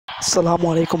Assalamu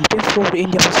alaikum. Before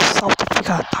India versus South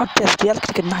Africa, third test Real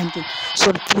Cricket 19.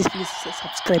 So please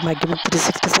subscribe my Game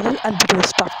 360 channel and video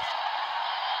start.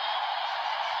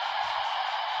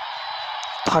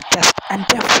 Third test and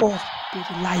therefore very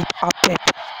live update.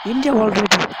 India already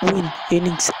win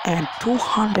innings and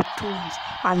 202 runs.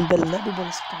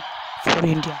 Unbelievable start for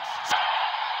India.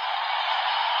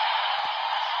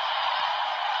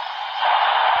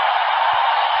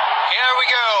 Here we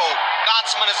go.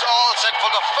 Batsman is all set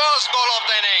for the first ball of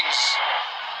the innings.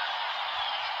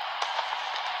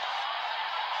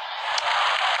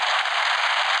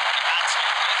 The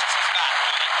batsman lifts his bat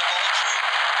to let the ball through.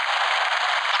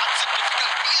 That's a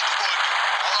difficult field to bowl to.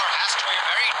 Bowler has to be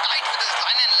very tight with his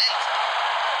line and length.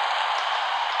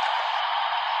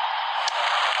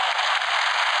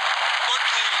 Good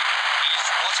clean. He's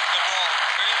watching the ball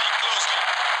really closely.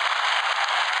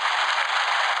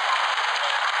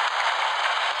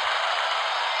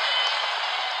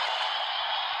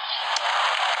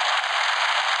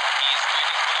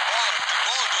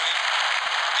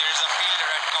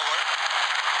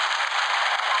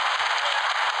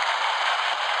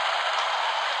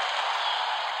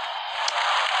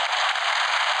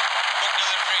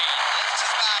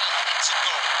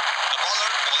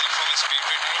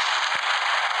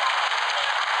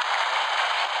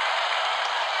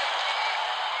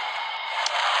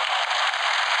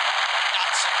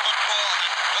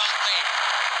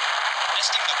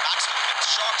 Testing the batsman with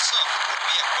short serve would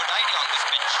be a good idea on this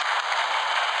pitch.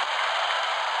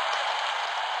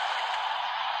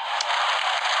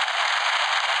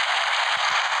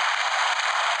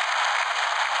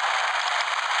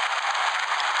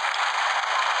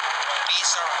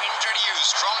 Pacer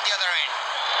introduced from the other end.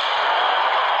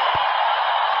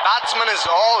 Batsman is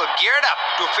all geared up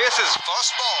to face his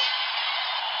first ball.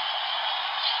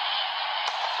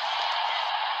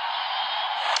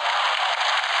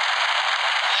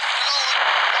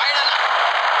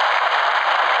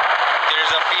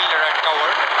 Fielder at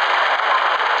cover.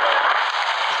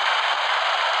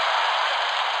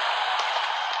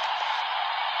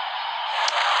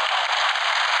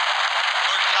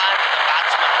 Good line with the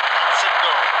batsman. Lets it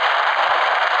go.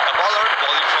 The bowler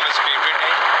bowling from his favorite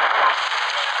end.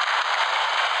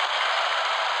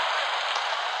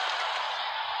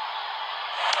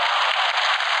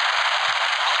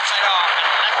 Outside arm and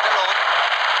left alone.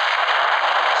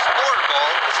 Sport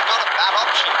ball is not a bad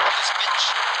option for this pitch.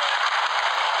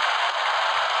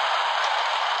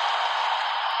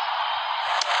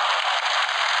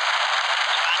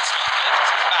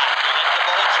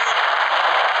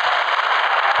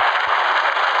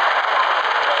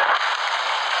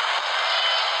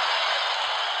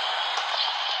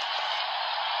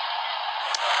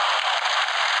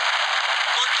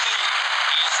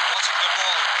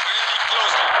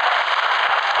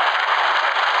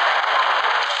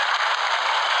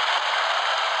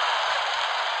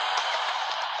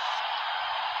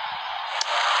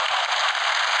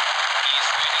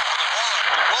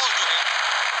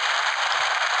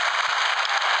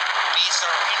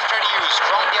 Pacer introduced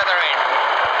from the other end.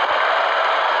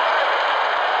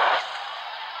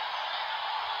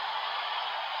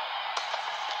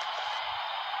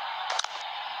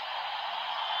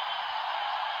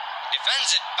 Defends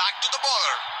it back to the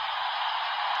bowler.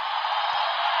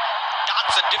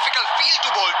 That's a difficult field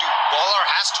to bowl to. Bowler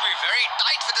has to be very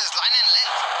tight with his line and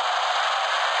length.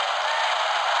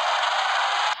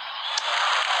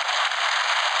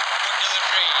 Good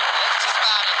delivery. Lifts his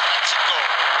bat and lets it go.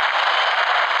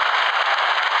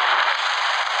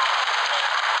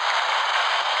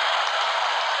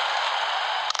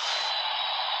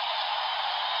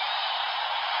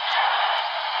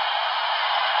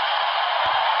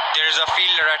 There is a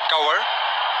fielder at cover.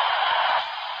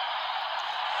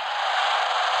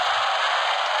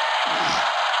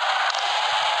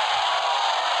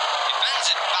 Defends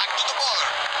it back to the bowler.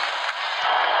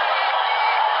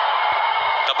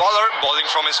 The bowler bowling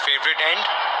from his favorite end.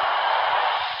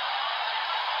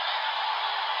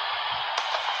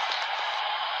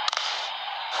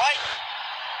 Right.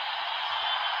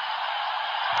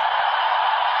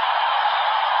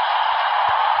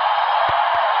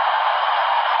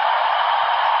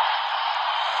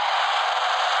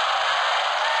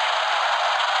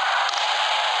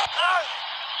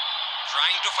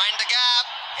 Trying to find the gap,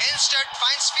 instead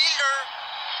finds fielder.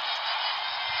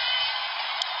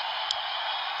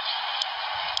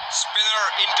 Spinner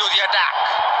into the attack.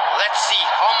 Let's see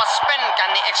how much spin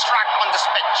can they extract on this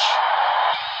pitch.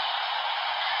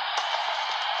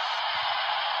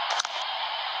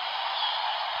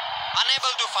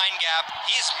 Unable to find gap,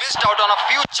 he's missed out on a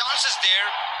few chances there.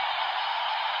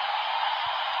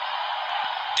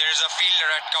 There is a fielder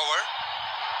at cover.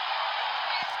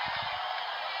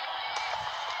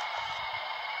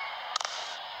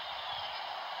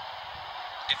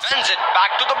 Defends it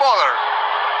back to the bowler.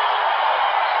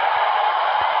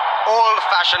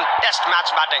 Old-fashioned test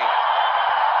match batting.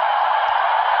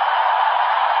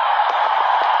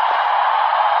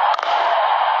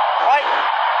 Right.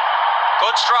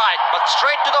 Good strike, but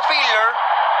straight to the fielder.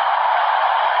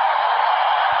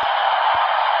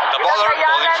 The bowler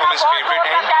bowling from his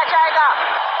favorite end.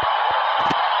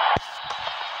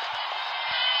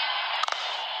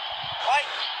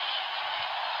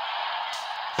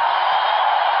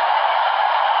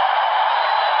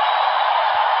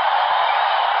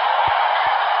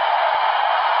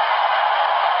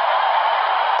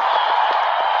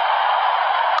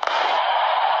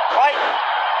 Right.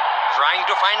 Trying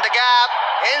to find the gap,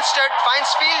 instead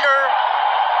finds fielder.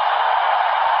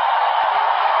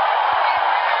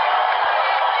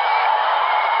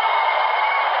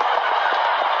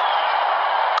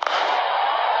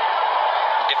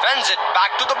 Defends it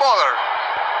back to the bowler.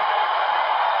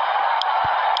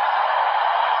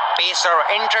 Pacer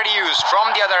introduced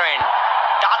from the other end.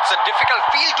 That's a difficult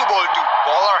field to bowl to.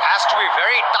 Bowler has to be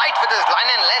very tight with his line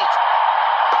and length.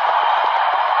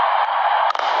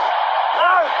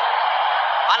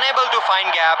 Unable to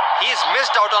find gap, he's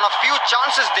missed out on a few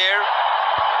chances there.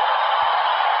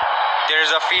 There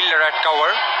is a fielder at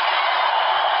cover.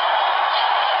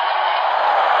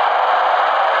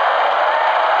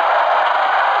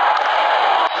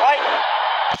 Right.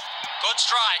 Good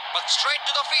strike, but straight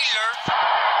to the fielder.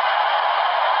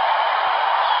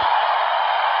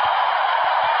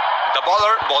 The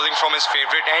bowler bowling from his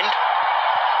favorite end.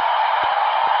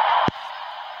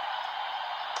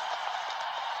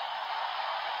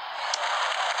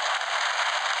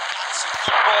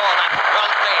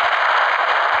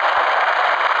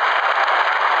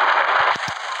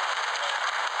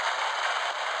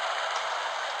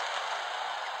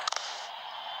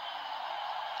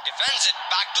 Defends it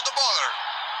back to the bowler.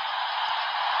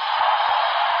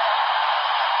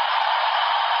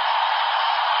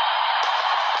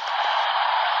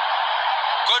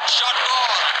 Good shot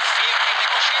ball and safely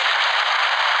negotiated.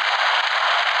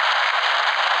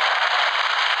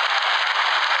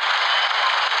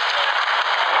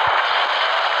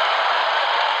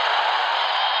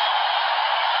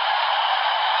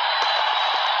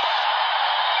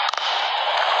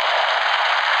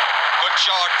 Good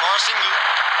shot for a single.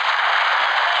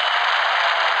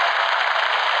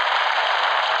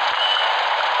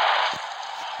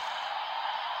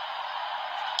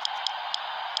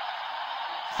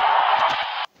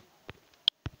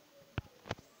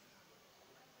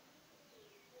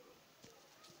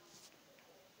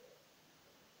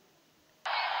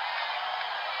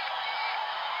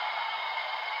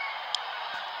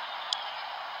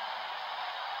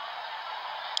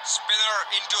 Spinner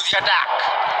into the attack.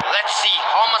 Let's see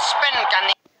how much spin can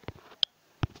he...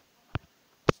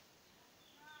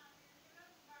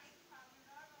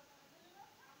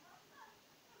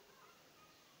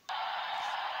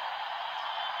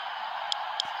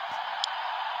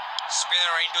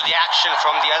 Spinner into the action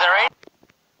from the other end.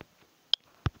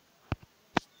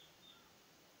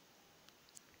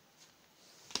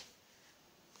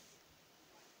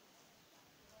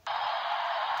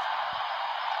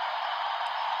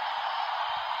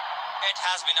 It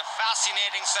has been a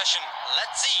fascinating session.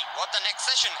 Let's see what the next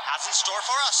session has in store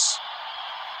for us.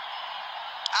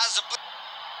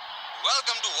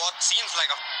 Welcome to what seems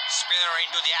like a spinner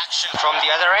into the action from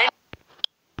the other end.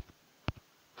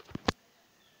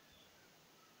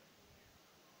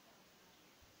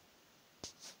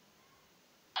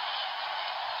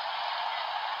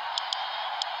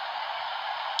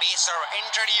 Pacer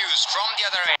introduced from the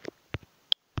other end.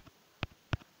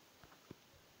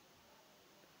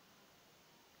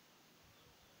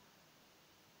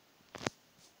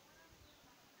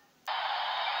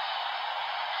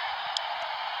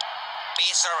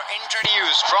 Pacer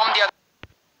introduced from the other.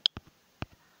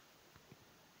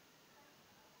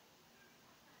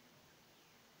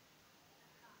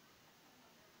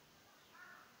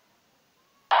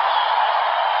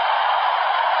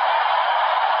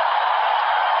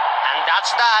 And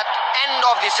that's that. End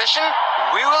of the session.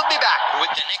 We will be back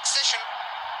with the next session.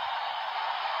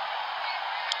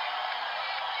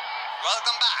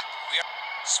 Welcome back. We are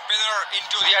spinner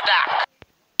into the attack.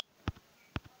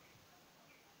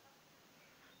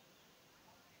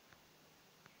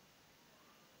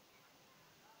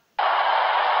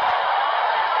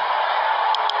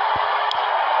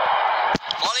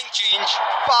 Change,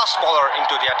 fast bowler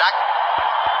into the attack.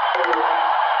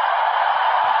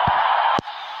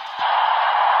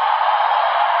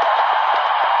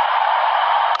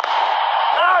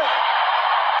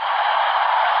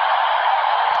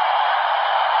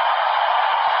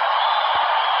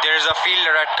 There's a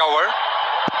fielder at cover.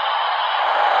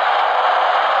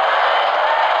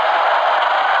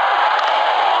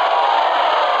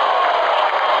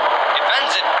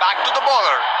 Defends it back to the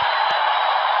bowler.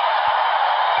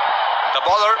 The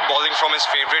bowler bowling from his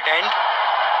favorite end.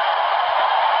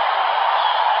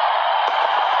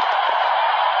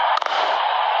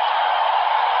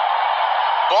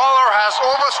 Bowler has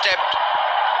overstepped.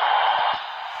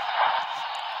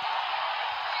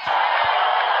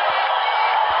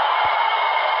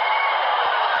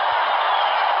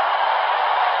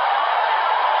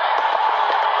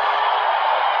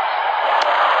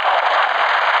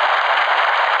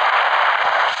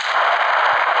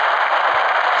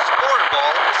 Scored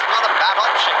ball is not a bad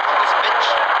option on this pitch.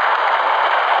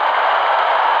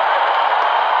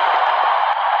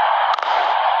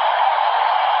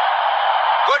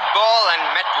 Good ball and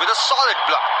met with a solid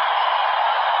block.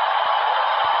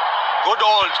 Good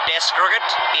old test cricket,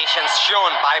 patience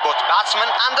shown by both batsmen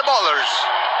and the bowlers.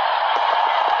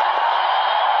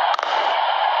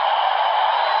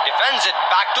 Defends it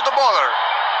back to the bowler.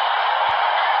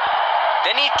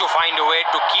 They need to find a way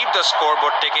to keep the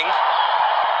scoreboard ticking.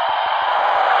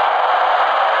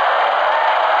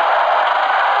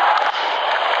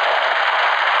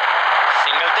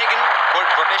 Single taken, good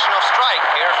rotation of strike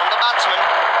here from the batsman.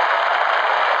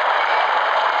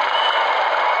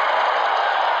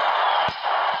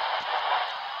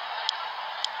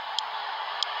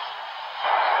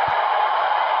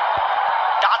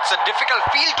 That's a difficult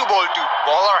field to bowl to.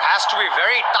 Bowler has to be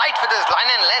very tight with his line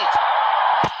and length.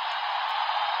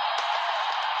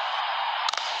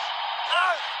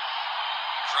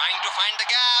 Trying to find the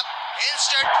gap.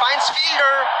 Instead finds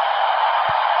fielder.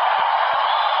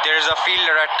 There is a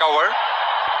fielder at cover.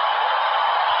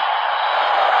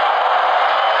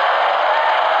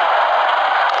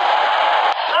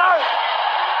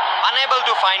 Unable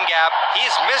to find gap.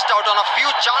 He's missed out on a few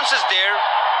chances there.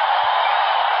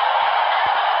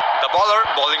 The bowler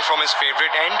bowling from his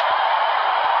favorite end.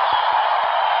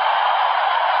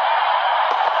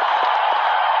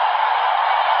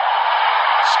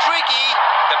 Streaky.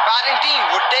 The batting team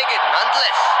would take it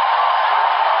nonetheless.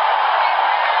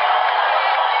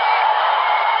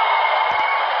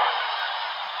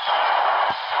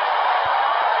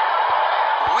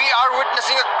 We are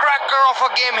witnessing a cracker of a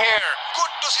game here.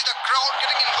 Good to see the crowd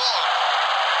getting involved.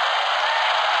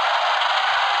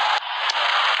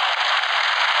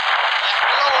 Left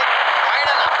alone, wide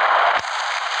enough.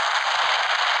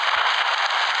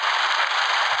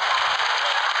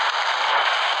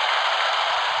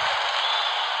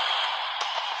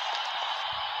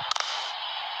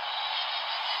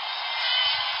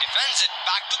 Defends it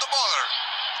back to the bowler.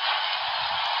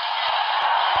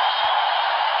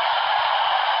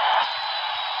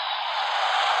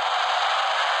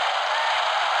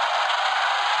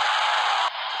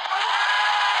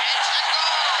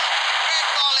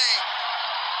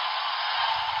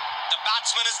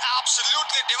 Batsman is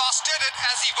absolutely devastated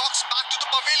as he walks back to the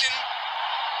pavilion.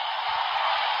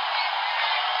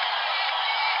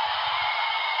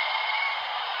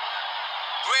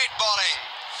 Great bowling.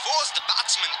 Forced the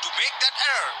batsman to make that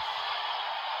error.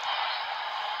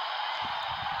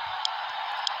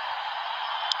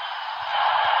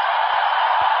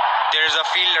 There is a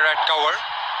fielder at cover.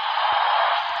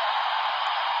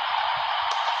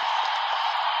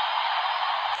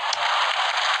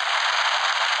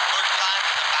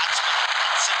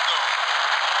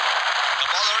 The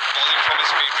bowler bowling from his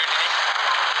favorite end.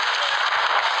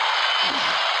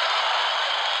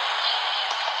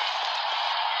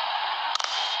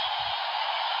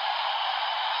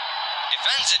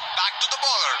 Defends it back to the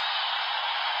bowler.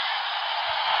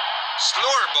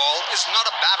 Slower ball is not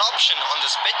a bad option on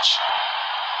this pitch.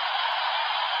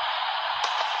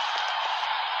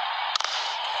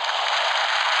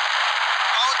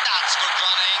 Oh, that's good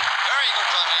running. Very good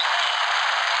running.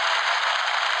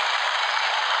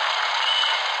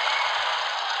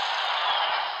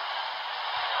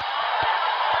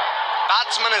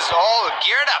 Batsman is all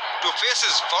geared up to face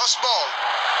his first ball.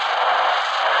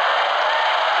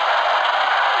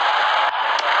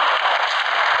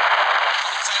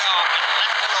 Outside off and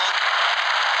left alone.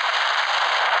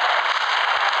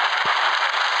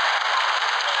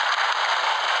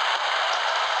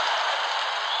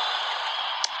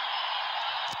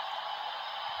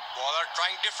 Bowler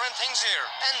trying different things here.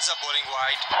 Ends up bowling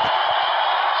wide.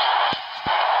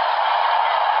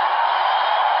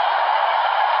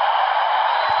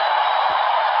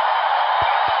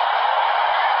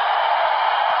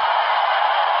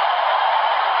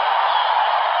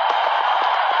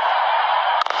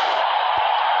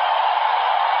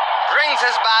 Brings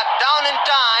his bat down in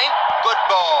time. Good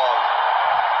ball.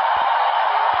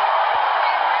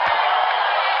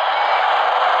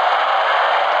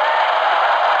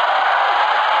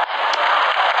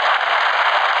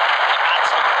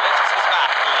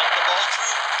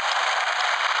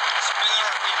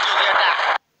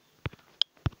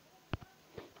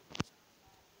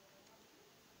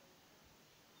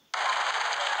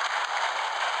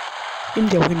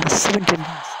 India win the 17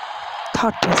 runs.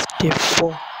 Third test day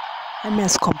 4.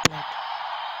 MS complete.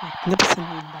 Magnificent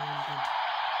win by Indian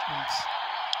teams.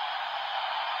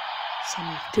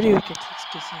 Sunny 3 wickets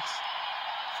 66.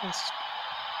 First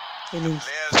innings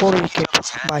 4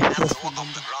 wickets by West walk off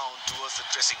Indies. the ground towards the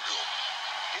dressing room.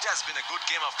 It has been a good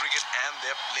game of cricket and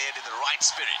they've played in the right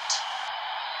spirit.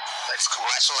 Let's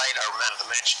congratulate our man of the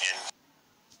match and